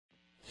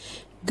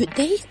Good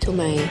day to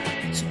my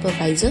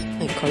supervisor,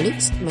 my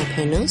colleagues, my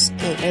panels,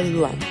 and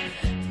everyone.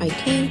 I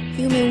think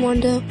you may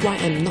wonder why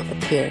I'm not up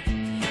here.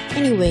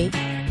 Anyway,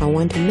 I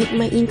want to make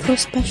my intro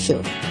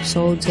special,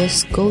 so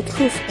just go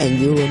through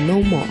and you will know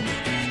more.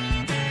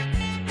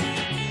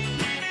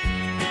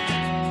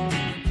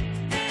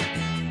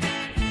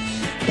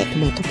 Back to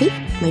my topic,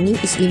 my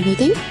name is Lim Hui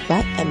Teng,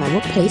 but at my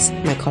workplace,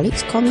 my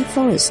colleagues call me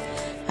Forrest.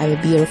 I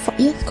will be a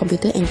 4th-year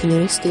computer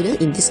engineering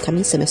student in this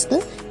coming semester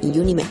in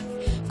UniMed.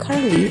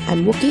 Currently,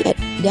 I'm working at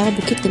Dell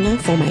Bukit Tengah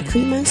for my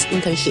 3 months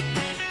internship.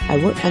 I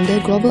work under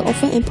Global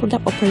Offer and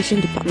Product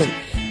Operation Department,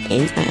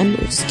 and I am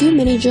a skill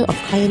manager of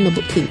client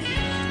notebook team.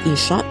 In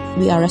short,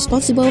 we are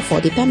responsible for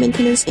data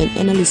maintenance and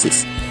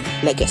analysis.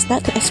 Let's get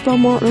started to explore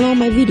more along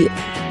my video.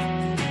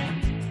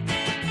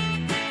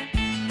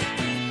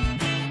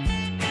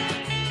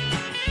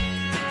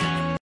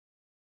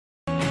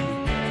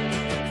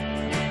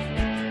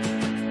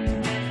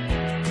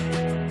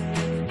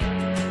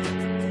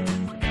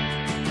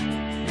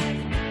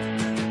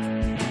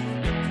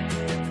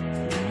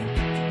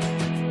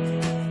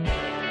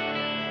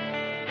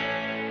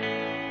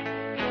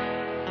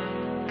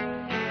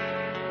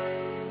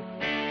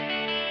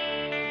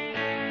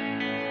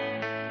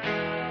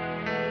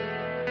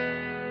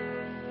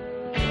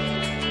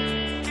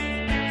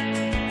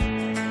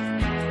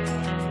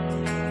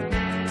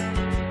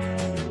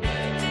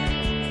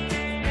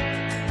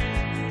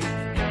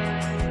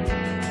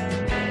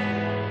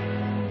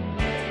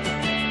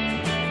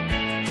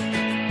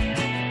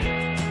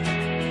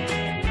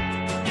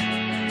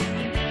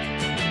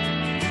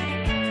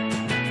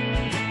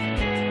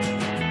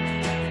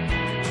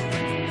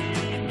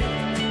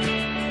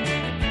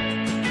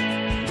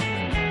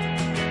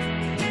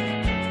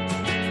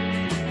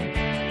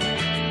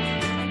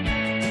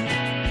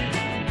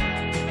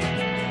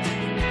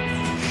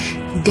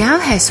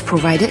 Dell has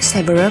provided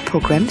several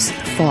programs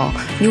for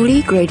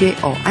newly graduate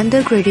or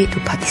undergraduate to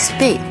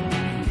participate,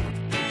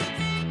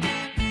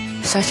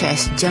 such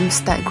as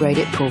Jumpstart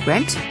Graduate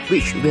programs,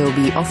 which will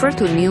be offered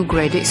to new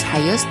graduates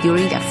hires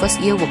during their first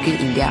year working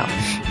in Dell.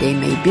 They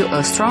may build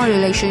a strong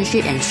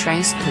relationship and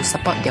strengths to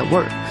support their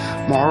work.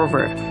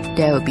 Moreover,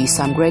 there will be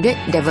some graduate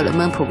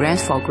development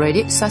programs for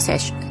graduates such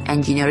as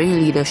Engineering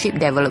Leadership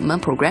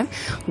Development Program,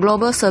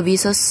 Global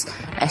Services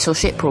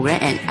Associate Program,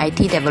 and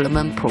IT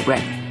Development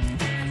Program.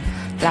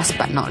 Last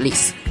but not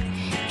least,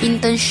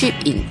 internship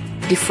in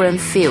different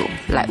fields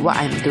like what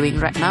I'm doing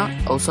right now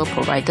also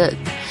provided.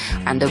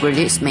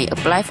 Undergraduates may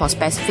apply for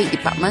specific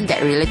department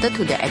that related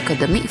to their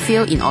academic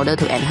field in order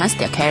to enhance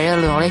their career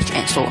knowledge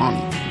and so on.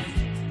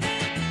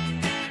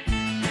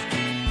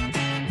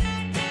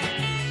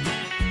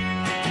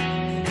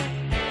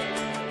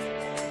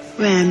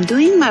 When I'm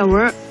doing my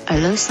work, I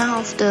learn some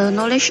of the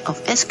knowledge of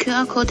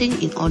SQL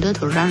coding in order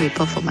to run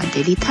report for my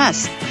daily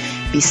tasks.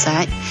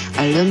 Besides,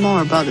 I learn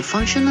more about the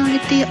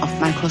functionality of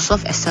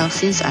Microsoft Excel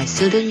since I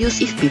still didn't use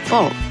it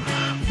before.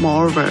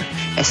 Moreover,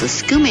 as a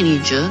skill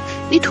manager,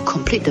 need to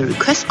complete the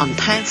request on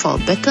time for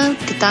better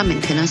data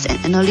maintenance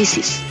and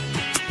analysis.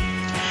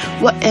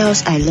 What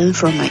else I learned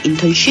from my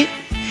internship?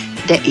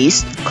 That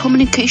is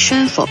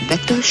communication for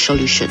better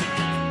solution.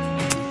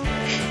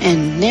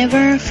 And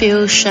never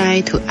feel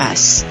shy to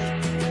ask.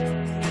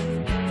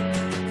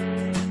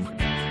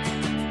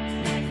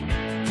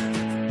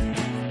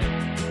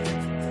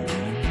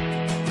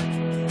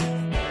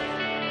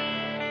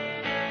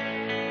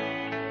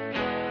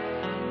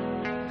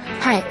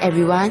 Hi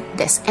everyone,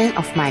 that's end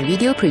of my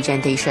video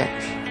presentation.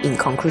 In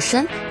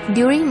conclusion,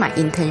 during my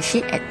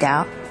internship at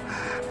Dell,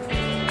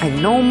 I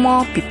know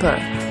more people.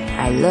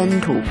 I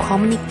learned to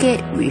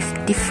communicate with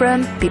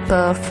different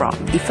people from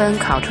different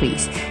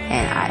countries,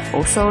 and I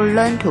also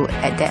learned to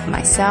adapt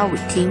myself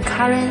within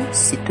current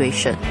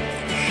situation.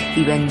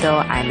 Even though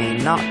I may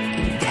not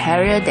in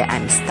career that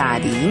I'm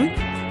studying,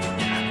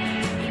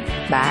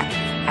 but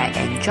I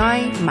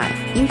enjoy my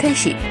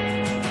internship.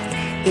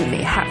 It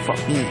may hard for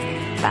me,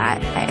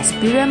 but I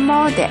experience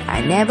more that I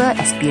never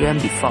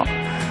experienced before.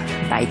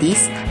 By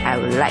this, I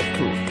would like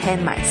to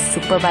thank my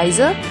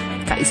supervisor,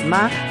 Kak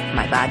Isma,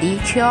 my buddy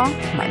Cheong,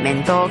 my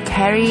mentor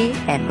Carrie,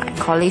 and my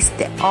colleagues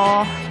that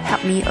all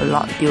helped me a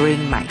lot during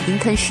my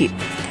internship.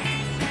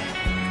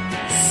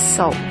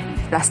 So,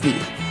 lastly,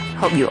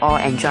 hope you all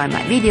enjoy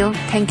my video.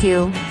 Thank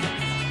you.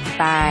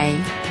 Bye.